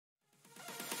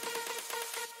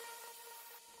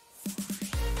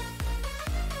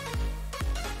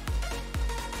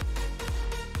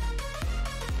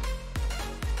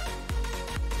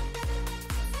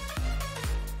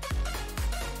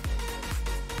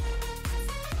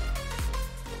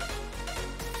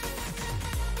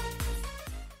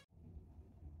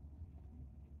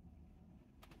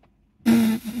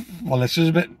well, this is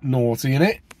a bit naughty,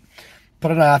 innit?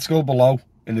 Put an article below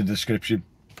in the description.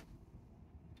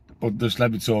 But just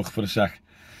let me talk for a sec.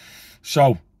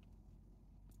 So,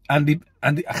 Andy,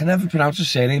 I can never pronounce his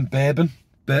surname, Burnham,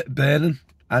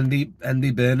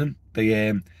 Andy Burnham,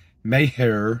 the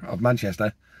mayor of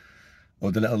Manchester,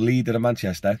 or the little leader of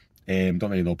Manchester, don't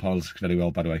really know politics very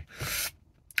well, by the way,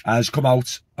 has come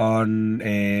out on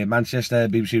Manchester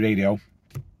BBC Radio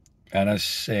and has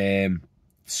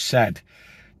said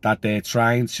that they're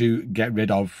trying to get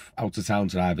rid of out-of-town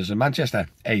drivers in Manchester,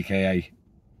 aka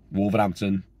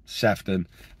Wolverhampton, Sefton,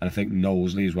 and I think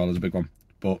Knowsley as well is a big one.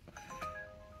 But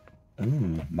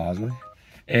Marsley.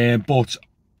 But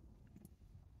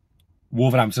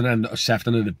Wolverhampton and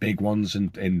Sefton are the big ones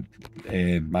in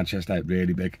Manchester,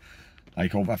 really big.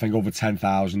 Like I think over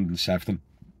 10,000 in Sefton,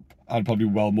 and probably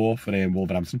well more for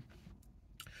Wolverhampton.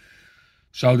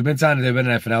 So they've been trying to do it and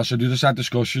everything else. So they just had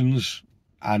discussions,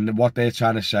 and what they're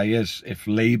trying to say is, if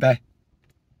Labour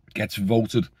gets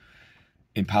voted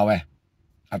in power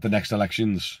at the next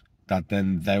elections, that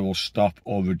then they will stop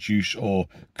or reduce or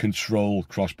control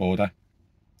cross-border.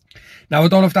 Now, I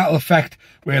don't know if that'll affect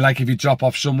where, like, if you drop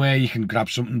off somewhere, you can grab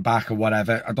something back or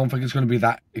whatever. I don't think it's going to be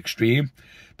that extreme,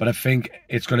 but I think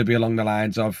it's going to be along the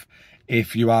lines of,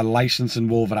 if you are licensed in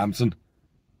Wolverhampton,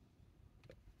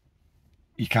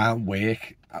 you can't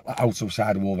work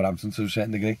outside of Wolverhampton to a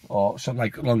certain degree, or something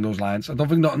like along those lines. I don't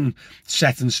think nothing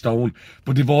set in stone,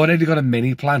 but they've already got a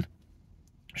mini plan,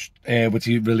 which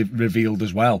he really revealed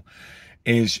as well,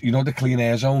 is, you know, the clean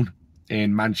air zone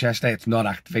in Manchester, it's not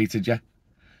activated yet.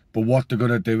 But what they're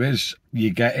going to do is, you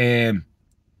get,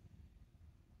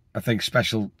 I think,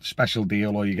 special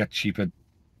deal, or you get cheaper,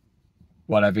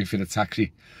 whatever, if you're a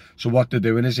taxi. So what they're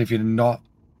doing is, if you're not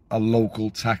a local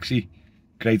taxi,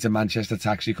 Greater Manchester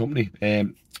Taxi Company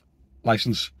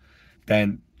license,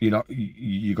 then you're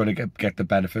going to get the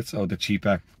benefit, or the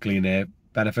cheaper clean air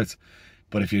benefit.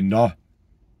 But if you're not,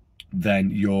 then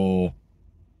you're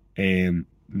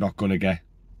not going to get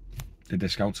the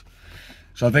discount.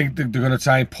 So I think they're going to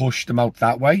try and push them out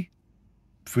that way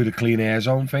through the clean air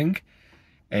zone thing.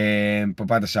 But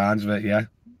by the sounds of it, yeah,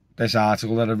 this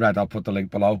article that I read, I'll put the link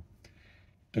below,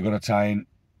 they're going to try and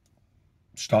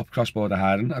stop cross-border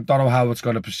hiring. I don't know how it's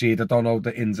going to proceed. I don't know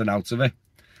the ins and outs of it.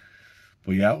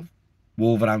 But yeah,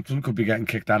 Wolverhampton could be getting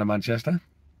kicked out of Manchester.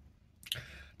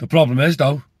 The problem is,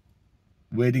 though,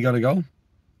 where are they going to go?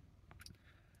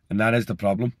 And that is the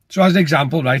problem. So as an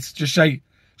example, right, just say,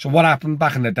 so what happened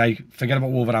back in the day, forget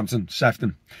about Wolverhampton,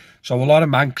 Sefton. So a lot of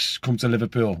Mancs come to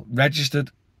Liverpool, registered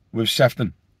with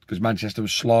Sefton, because Manchester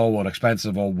was slow or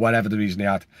expensive or whatever the reason they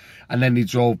had. And then they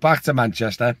drove back to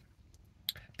Manchester.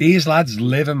 These lads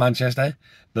live in Manchester,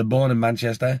 they're born in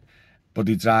Manchester, but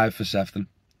they drive for Sefton.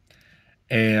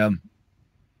 To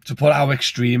put how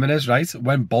extreme it is, right,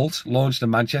 when Bolt launched in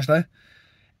Manchester,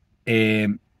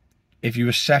 if you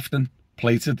were Sefton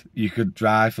plated, you could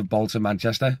drive for Bolt in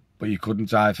Manchester, but you couldn't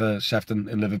drive for Sefton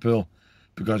in Liverpool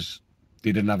because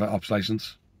they didn't have an ops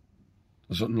licence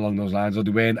or something along those lines, or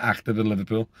they weren't active in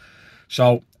Liverpool.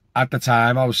 So at the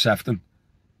time, I was Sefton,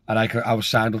 and I was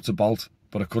signed up to Bolt,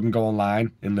 but I couldn't go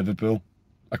online in Liverpool.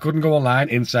 I couldn't go online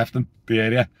in Sefton, the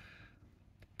area.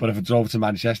 But if I drove to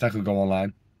Manchester, I could go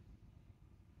online.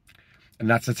 And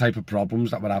that's the type of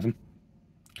problems that we're having.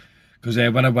 Because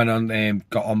when I went on,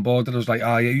 got on board, I was like,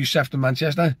 oh, yeah, you Sefton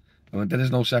Manchester? I went, there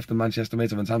is no Sefton Manchester,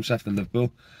 mate. I went, I'm Sefton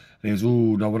Liverpool. And he goes,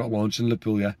 oh, no, we're not launching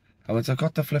Liverpool yet. I went, I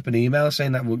got the flipping email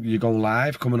saying that you're going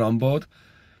live, coming on board.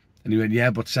 And he went, yeah,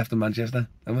 but Sefton Manchester.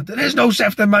 I went, there is no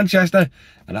Sefton Manchester.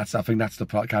 And I think that's the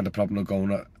kind of problem we're going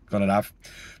to have.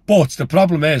 But the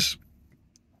problem is,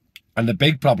 and the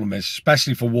big problem is,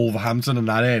 especially for Wolverhampton and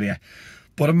that area,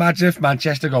 but imagine if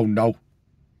Manchester go,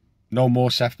 no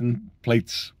more Sefton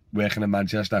plates working in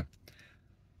Manchester.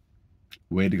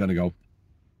 Where are they going to go?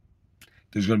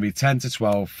 There's going to be 10 to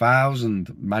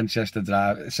 12,000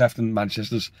 Sefton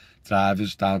Manchester's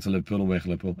drivers down to Liverpool and work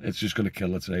in Liverpool. It's just going to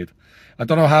kill the trade. I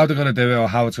don't know how they're going to do it or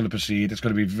how it's going to proceed. It's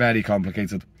going to be very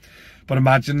complicated. But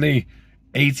imagine the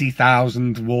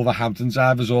 80,000 Wolverhampton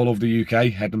drivers all over the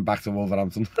UK heading back to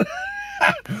Wolverhampton.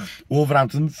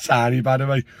 Wolverhampton's tiny, by the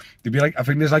way. They'd be like, I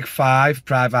think there's like 5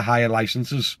 private hire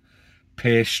licenses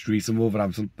per street in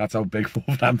Wolverhampton. That's how big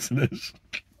Wolverhampton is.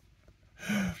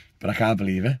 But I can't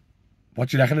believe it. What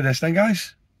do you reckon of this then,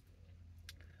 guys?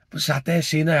 I sat there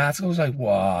seeing the article, I was like,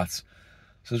 what? So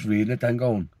I was reading it then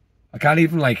going, I can't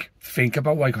even like think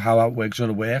about like how that works going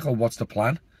to work or what's the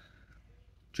plan.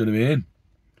 Do you know what I mean?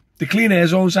 The clean air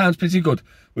zone sounds pretty good,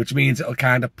 which means it'll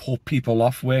kind of put people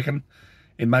off working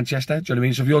in Manchester. Do you know what I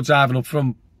mean? So if you're driving up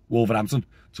from Wolverhampton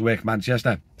to work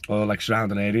Manchester or like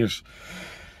surrounding areas,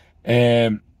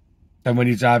 then when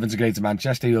you drive into Greater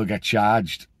Manchester, you'll get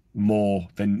charged more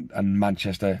than a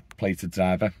Manchester plated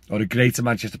driver, or a Greater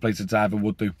Manchester plated driver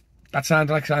would do. That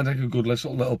sounds like a good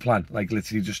little plan, like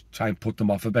literally just try and put them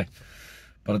off a bit.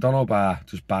 But I don't know about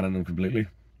just banning them completely.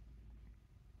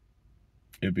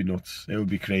 It'd be nuts. It would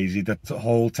be crazy. The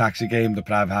whole taxi game, the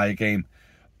private hire game,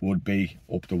 would be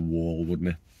up the wall, wouldn't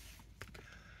it?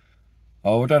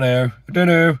 Oh, I don't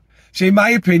know. See, in my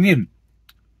opinion,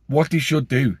 what they should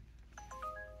do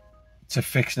to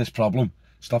fix this problem,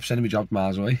 stop sending me jobs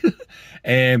miles away,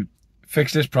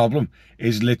 fix this problem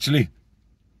is literally,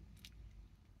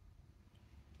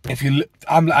 if you,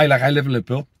 I live in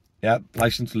Liverpool, yeah,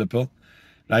 licensed to Liverpool,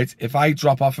 right? If I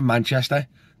drop off in Manchester,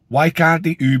 why can't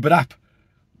the Uber app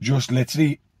just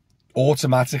literally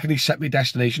automatically set me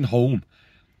destination home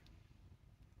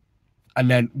and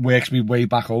then works me way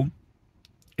back home?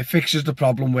 It fixes the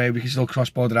problem where we can still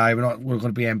cross-border hire, we're going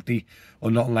to be empty or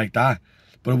nothing like that.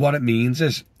 But what it means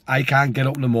is I can't get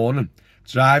up in the morning,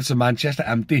 drive to Manchester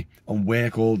empty and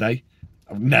work all day.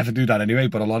 I would never do that anyway,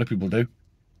 but a lot of people do.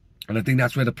 And I think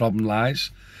that's where the problem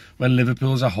lies. When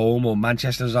Liverpool's at home or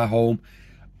Manchester's at home,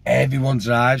 everyone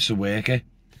drives to work it,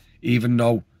 even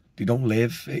though they don't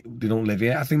live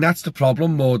here. I think that's the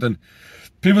problem more than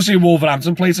people see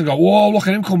Wolverhampton plates and go, whoa, look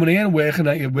at him coming here and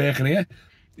working here.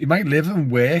 He might live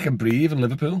and work and breathe in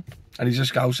Liverpool, and he's a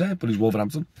Scouser, but he's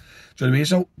Wolverhampton. Do you know what I mean?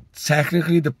 So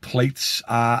technically the plates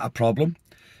are a problem,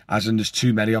 as in there's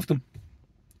too many of them.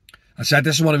 I said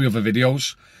this in one of my other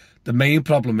videos. The main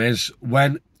problem is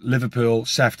when Liverpool,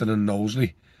 Sefton and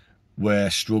Knowsley were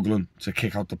struggling to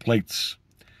kick out the plates,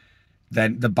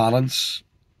 then the balance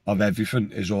of everything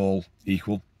is all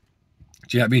equal.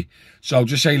 Do you get me? So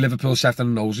just say Liverpool, Sefton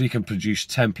and Knowsley can produce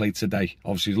 10 plates a day.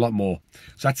 Obviously, a lot more.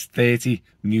 So that's 30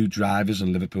 new drivers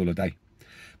in Liverpool a day.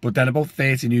 But then about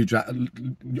 30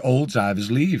 old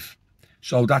drivers leave.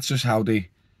 So that's just how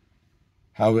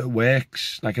it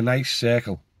works, like a nice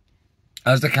circle.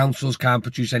 As the councils can't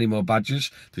produce any more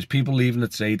badges, there's people leaving the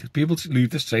trade. People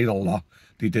leave this trade a lot,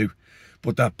 they do.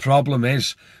 But the problem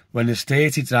is, when there's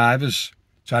 30 drivers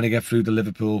trying to get through the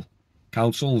Liverpool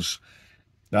councils,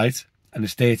 right, and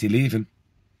there's 30 leaving,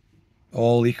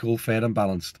 all equal, fair and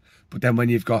balanced. But then when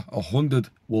you've got 100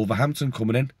 Wolverhampton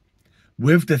coming in,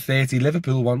 with the 30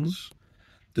 Liverpool ones,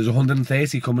 there's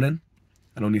 130 coming in,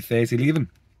 and only 30 leaving.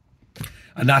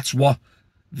 And that's what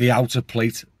the outer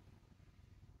plate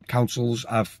councils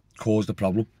have caused the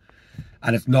problem.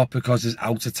 And it's not because there's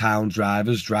out of town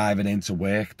drivers driving into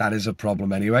work. That is a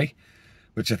problem anyway,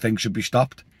 which I think should be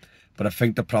stopped. But I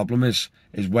think the problem is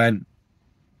when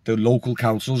the local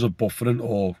councils are buffering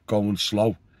or going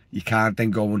slow, you can't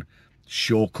then go and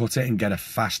shortcut it and get a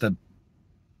faster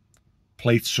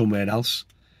plate somewhere else.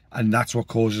 And that's what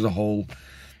causes the whole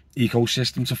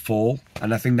ecosystem to fall.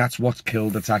 And I think that's what's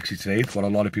killed the taxi trade, what a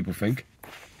lot of people think.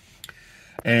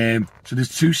 So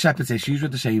there's two separate issues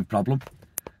with the same problem.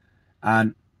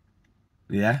 And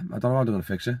yeah, I don't know how they're going to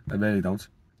fix it. I really don't.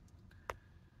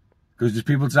 Because there's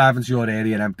people driving to your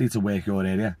area and empty to work your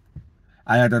area.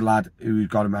 I had a lad who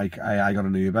got him, I got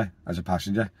an Uber as a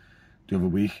passenger the other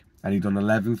week, and he'd done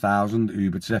 11,000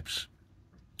 Uber trips,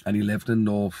 and he lived in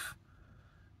North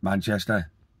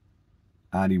Manchester,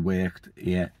 and he worked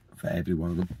here for every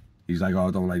one of them. He's like, oh,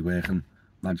 I don't like working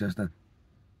Manchester.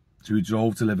 So he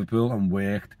drove to Liverpool and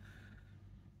worked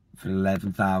for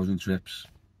 11,000 trips,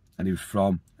 and he was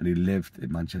from, and he lived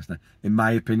in Manchester. In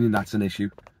my opinion, that's an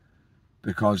issue,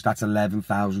 because that's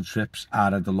 11,000 trips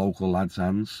out of the local lad's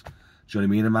hands. Do you know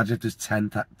what I mean? Imagine if there's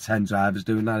 10 drivers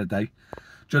doing that a day.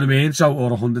 Do you know what I mean? So, or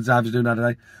 100 drivers doing that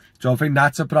a day. So I think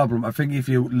that's a problem. I think if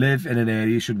you live in an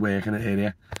area, you should work in an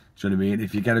area. Do you know what I mean?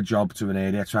 If you get a job to an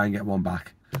area, try and get one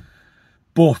back.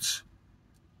 But,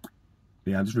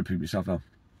 yeah, I'm just repeating myself now.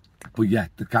 But yeah,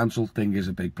 the council thing is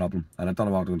a big problem, and I don't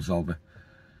know how they're going to solve it.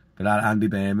 But Andy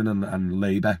Berman and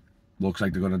Labour looks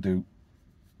like they're going to do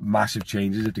massive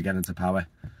changes if they get into power.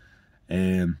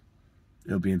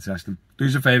 It'll be interesting. Do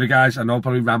us a favour, guys. I know I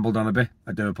probably rambled on a bit.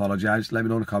 I do apologise. Let me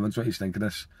know in the comments what you think of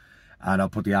this, and I'll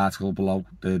put the article below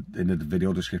in the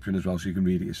video description as well, so you can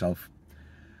read it yourself.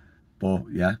 But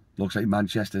yeah, looks like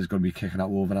Manchester is going to be kicking out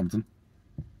Wolverhampton.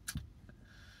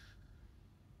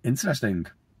 Interesting.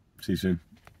 See you soon.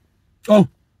 Oh,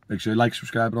 make sure you like,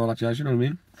 subscribe and all that jazz, you know what I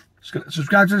mean?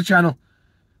 Subscribe to the channel.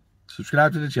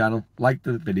 Subscribe to the channel, like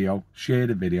the video, share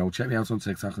the video, check me out on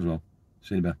TikTok as well.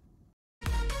 See you in a bit.